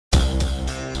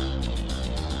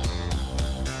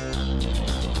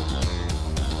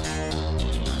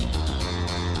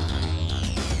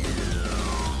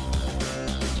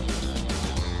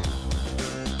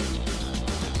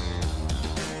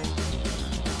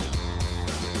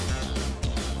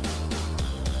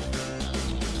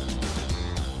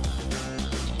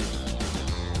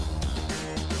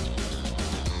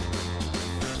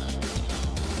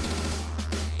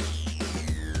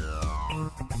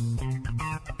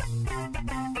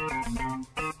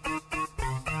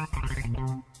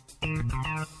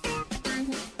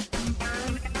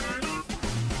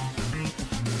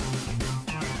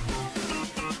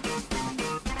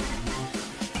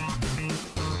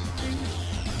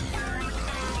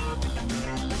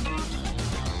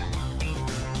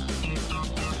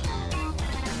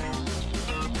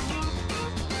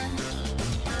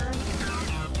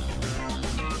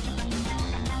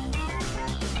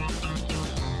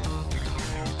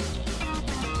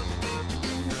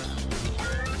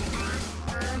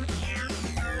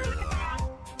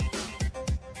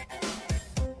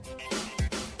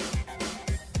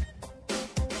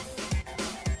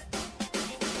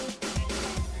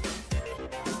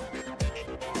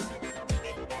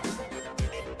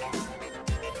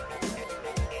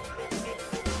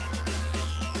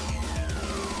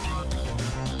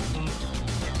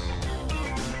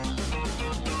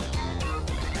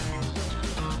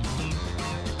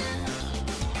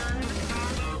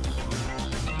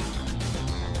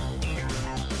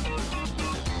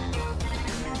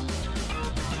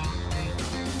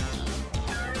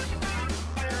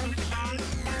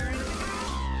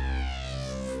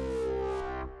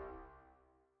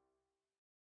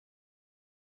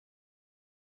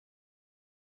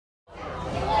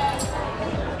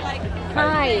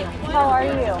Hi, how are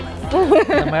you?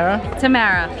 Tamara?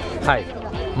 Tamara. Hi,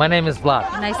 my name is Vlad.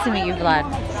 Nice to meet you, Vlad.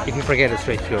 If you forget it,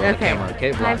 straight to the camera,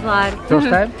 okay? Hi, Vlad. First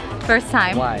time? First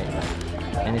time. Why?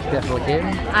 Any special occasion?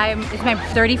 It's my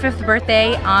 35th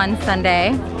birthday on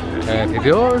Sunday. Happy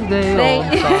birthday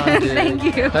on Sunday. Thank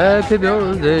you. Happy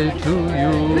birthday to you.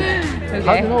 Okay.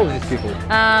 How do you know these people?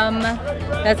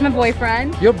 That's my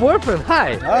boyfriend. Your boyfriend?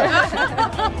 Hi.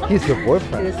 He's your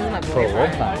boyfriend. This is my For a long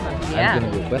boyfriend. time. Yeah. I'm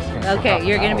gonna be your best friend. Okay,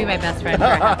 you're gonna be my best friend for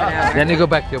half an hour. Then you go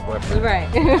back to your boyfriend. Right.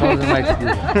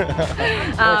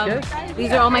 Okay.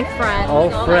 These are all my friends. All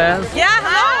friends. Yeah,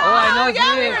 hello. Oh, I know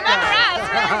yeah, you. remember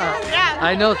us. Yeah.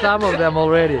 I know some of them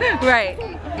already. Right.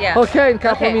 Yeah. Okay, in a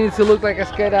couple of minutes you look like a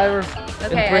skydiver.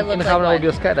 Okay, I look in like half an hour one.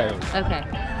 you'll be a skydiver. Okay.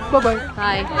 Bye-bye.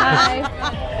 Hi. Hi.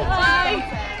 Hi.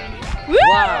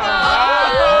 Wow.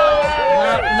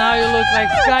 Now you look like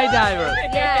skydiver.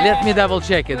 Yeah. Let me double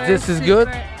check it. This is good.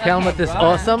 Helmet is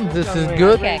awesome. This is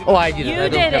good. Okay. Oh, I did it. You I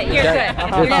don't did have it. to You're check.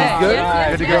 good. This is good.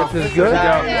 Yes, This is good.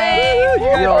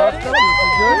 You're awesome. This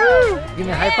is good. Give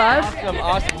me a high five.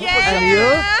 Awesome. And you?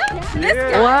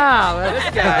 Wow. That's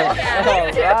good.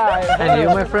 Alright. And you,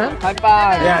 my friend? High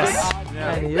five. Yes.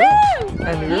 And you?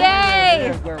 And you?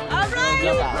 Yay!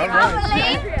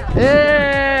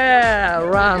 Yeah!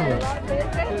 Run!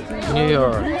 New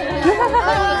York.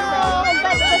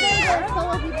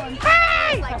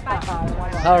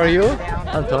 How are you,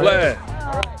 Antonio? Glad.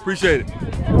 Appreciate it.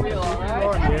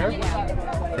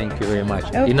 Thank you very much.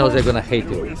 You know they're gonna hate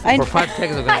you. For 5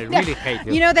 seconds they're gonna really hate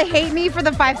you. You know, they hate me for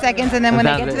the 5 seconds, and then when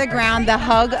they get to the ground, the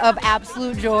hug of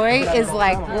absolute joy is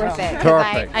like worth it. 'Cause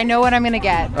Perfect. I know what I'm gonna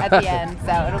get at the end,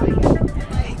 so it'll be good.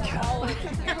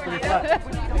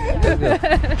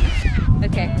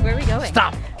 Okay, where are we going?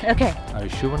 Stop! Okay, Are you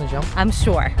sure you wanna jump? I'm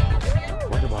sure.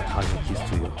 What about hugging kiss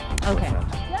to you? Okay.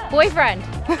 Boyfriend.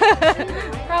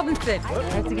 Robinson. I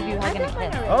have to give you a hug and a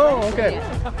kiss. Oh, okay.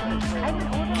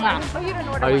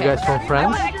 Are you guys from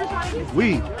France?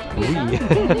 We.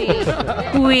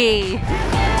 We.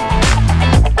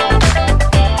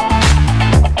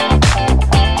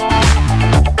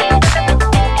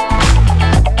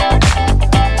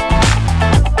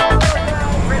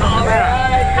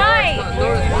 Hi.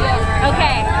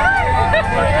 Okay.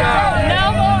 No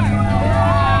more.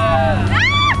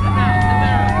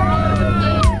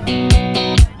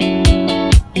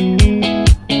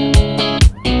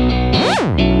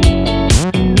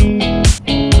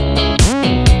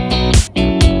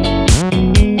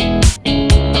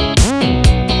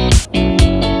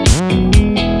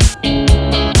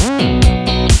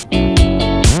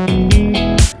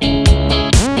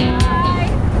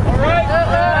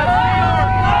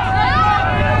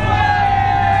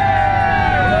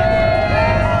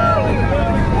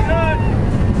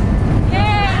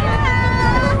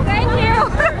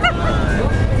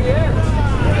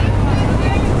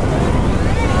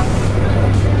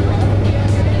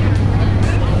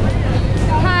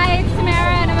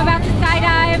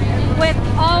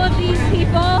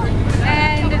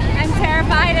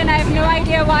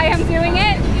 Why I'm doing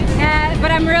it,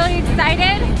 but I'm really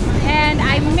excited, and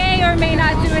I may or may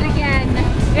not do it again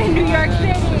in New York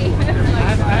City.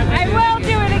 I will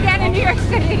do it again in New York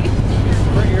City.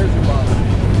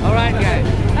 All right, guys.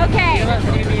 Okay.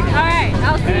 All right.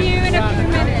 I'll see you in a few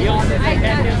minutes.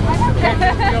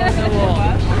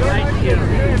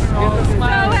 So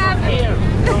happy.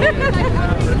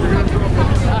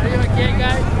 Are you okay,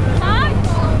 guys? Huh?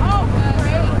 Oh,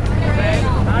 great.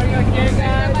 Are you okay,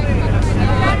 guys?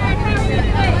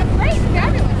 Great,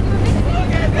 fabulous.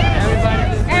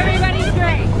 Everybody's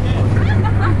great.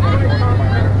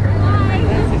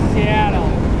 This is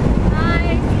Seattle. Hi.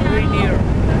 We're near.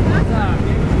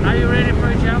 Are you ready for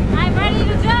a jump? I'm ready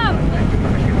to jump.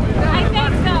 I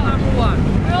think so. Number 1.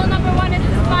 Rule number 1 is to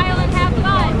smile and have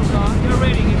fun. You're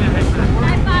ready. Give me a high five.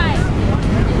 High five.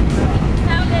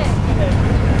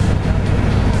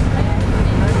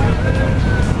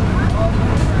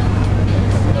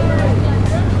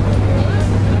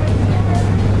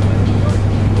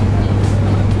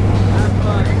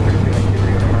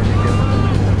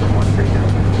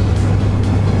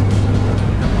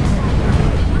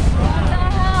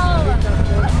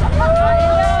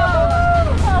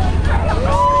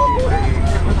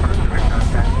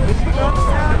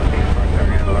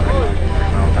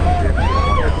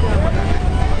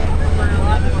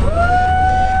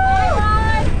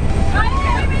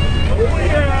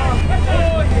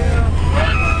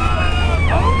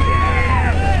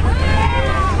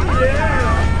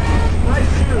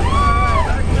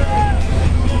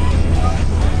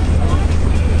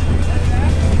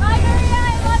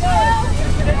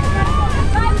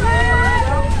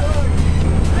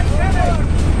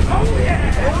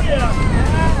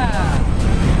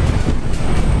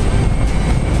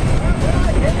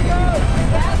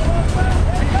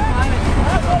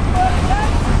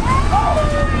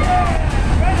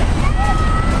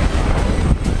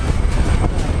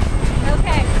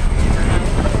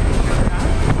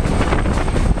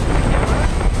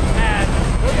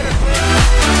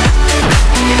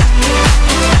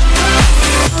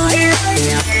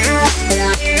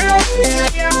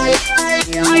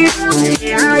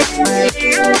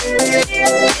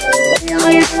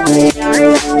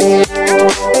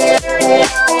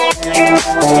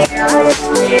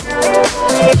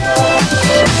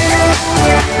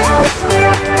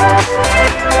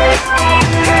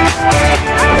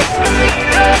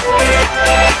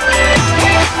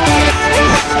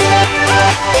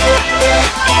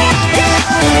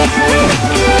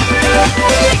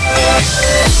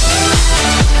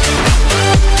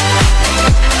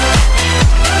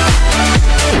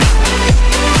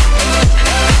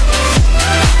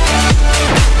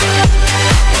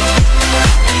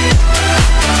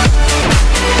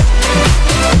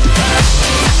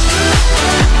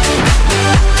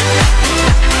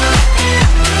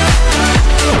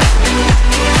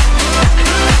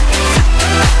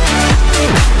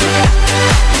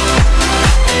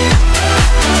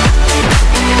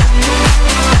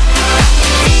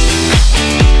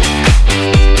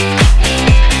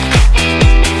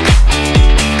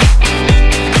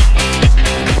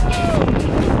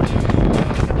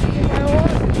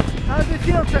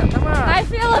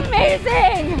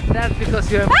 amazing! That's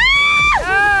because you're...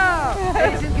 Oh!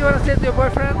 Anything you want to say to your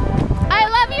boyfriend? I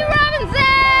love you,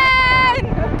 Robinson!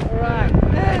 Alright,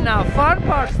 and now fun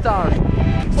part starts.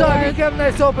 So you have a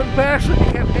nice open parachute, you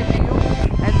have to you,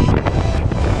 and you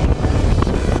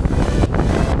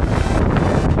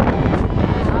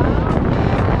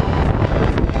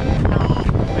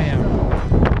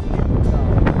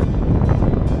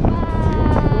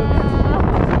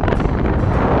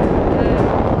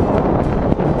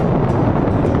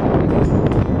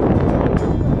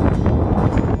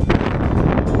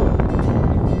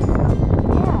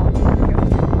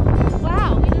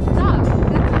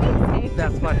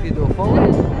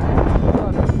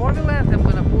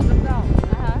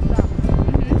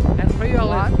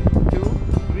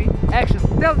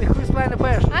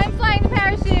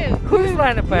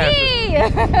flying a parachute? Me!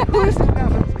 Who's looking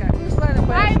out from the sky? Who's flying a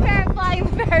parachute? I'm flying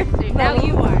the parachute. Now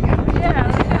you are. Yeah.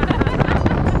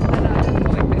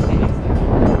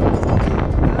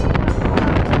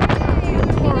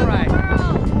 Alright.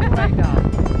 Right now.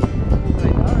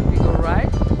 Right now. You go right.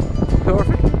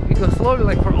 Perfect. You go slowly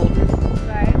like for old people.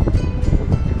 Right.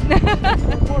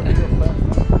 More we go fast.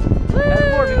 And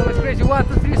more we go like crazy. 1,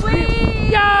 2, 3, scream.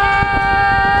 Yeah!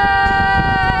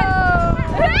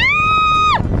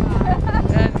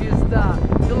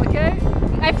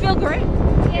 I feel great.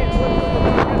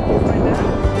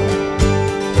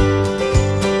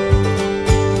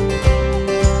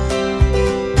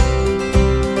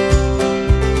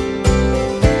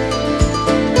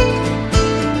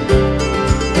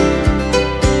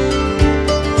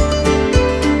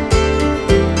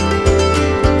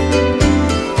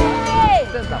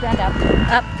 Stand up.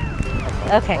 Up.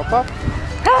 Okay.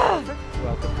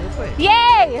 Welcome to the place.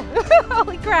 Yay!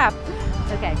 Holy crap.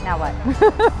 Okay, now what?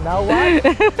 Now what?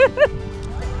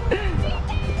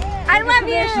 I love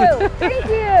you! Thank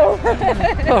you!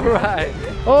 Alright.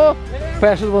 Oh,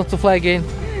 parachute wants to fly again.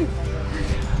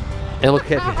 It will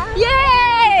catch you.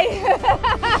 Yay!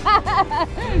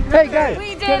 Hey guys!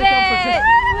 We did it!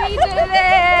 We did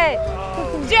it!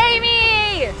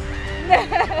 Jamie!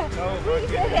 We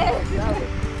did it!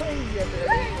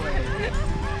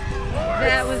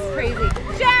 That was crazy.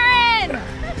 Sharon!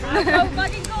 So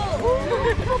fucking cool!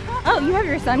 Oh, you have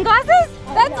your sunglasses?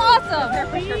 That's awesome!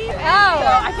 Oh,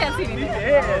 I can't see anything.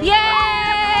 Yay!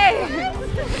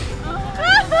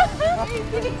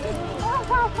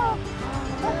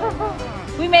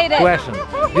 We made it. Question.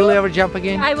 You'll ever jump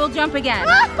again? I will jump again.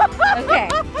 Okay.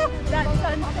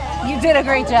 You did a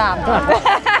great job.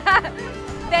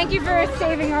 Thank you for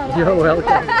saving our lives. You're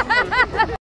welcome.